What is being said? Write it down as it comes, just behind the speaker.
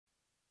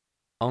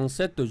En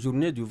cette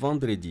journée du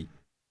vendredi,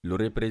 le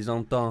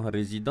représentant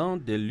résident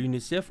de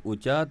l'UNICEF au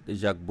Tchad,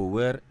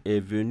 𝐥'𝐶𝐍𝐈𝐂𝐄𝐅,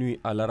 est venu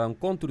à la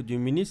rencontre du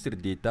ministre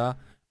d'État,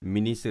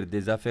 ministre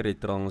des Affaires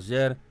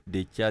étrangères,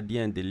 des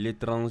Tchadiens de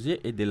l'étranger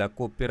et de la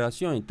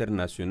coopération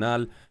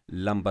internationale,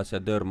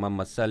 l'ambassadeur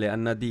Mamadou Saleh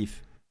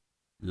Al-Nadif.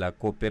 La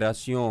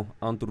coopération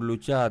entre le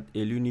Tchad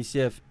et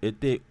l'UNICEF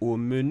était au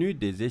menu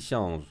des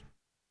échanges.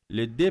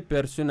 Les deux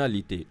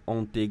personnalités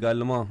ont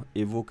également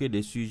évoqué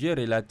des sujets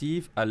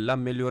relatifs à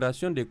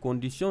l'amélioration des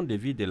conditions de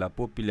vie de la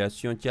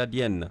population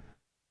tchadienne.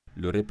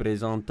 Le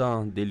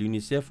représentant de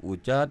l'UNICEF au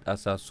Tchad à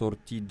sa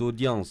sortie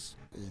d'audience.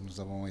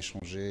 Nous avons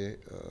échangé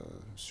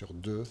sur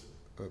deux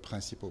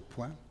principaux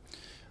points.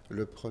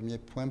 Le premier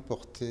point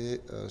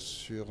portait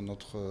sur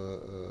notre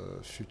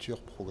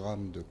futur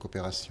programme de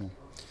coopération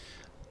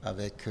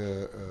avec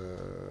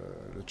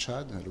le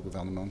Tchad, le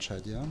gouvernement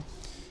tchadien.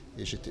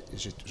 Et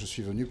je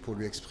suis venu pour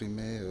lui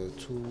exprimer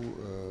tous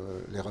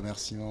les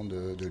remerciements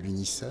de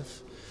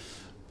l'UNICEF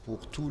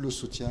pour tout le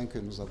soutien que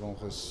nous avons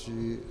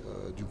reçu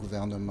du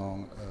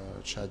gouvernement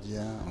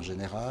tchadien en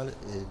général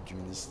et du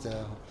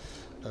ministère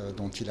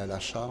dont il a la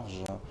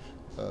charge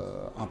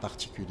en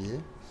particulier,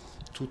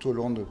 tout au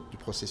long du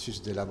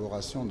processus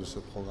d'élaboration de ce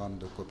programme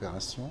de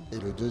coopération. Et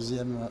le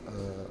deuxième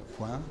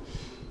point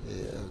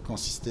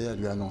consistait à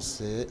lui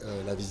annoncer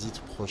la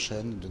visite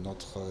prochaine de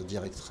notre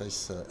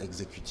directrice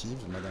exécutive,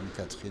 Madame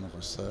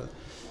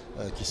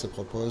𝐶𝐈𝐏𝐋𝐻𝐈𝐄, qui se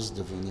propose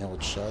de venir au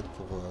Tchad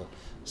pour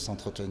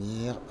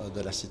s'entretenir de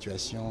la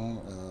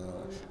situation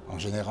en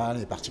général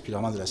et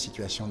particulièrement de la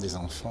situation des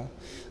enfants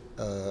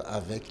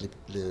avec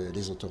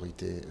les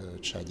autorités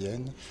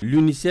tchadiennes.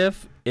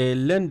 L'UNICEF est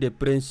l'un des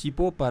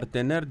principaux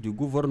partenaires du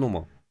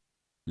gouvernement.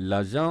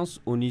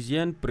 L'agence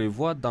onusienne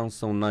prévoit dans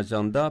son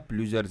agenda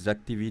plusieurs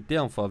activités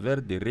en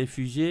faveur des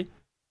réfugiés,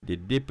 des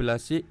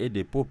déplacés et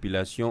des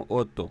populations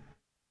hôtes.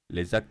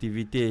 Les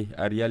activités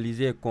à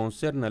réaliser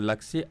concernent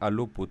l'accès à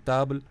l'eau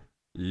potable,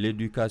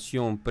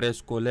 l'éducation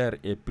préscolaire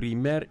et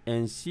primaire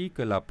ainsi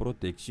que la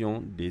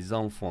protection des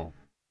enfants.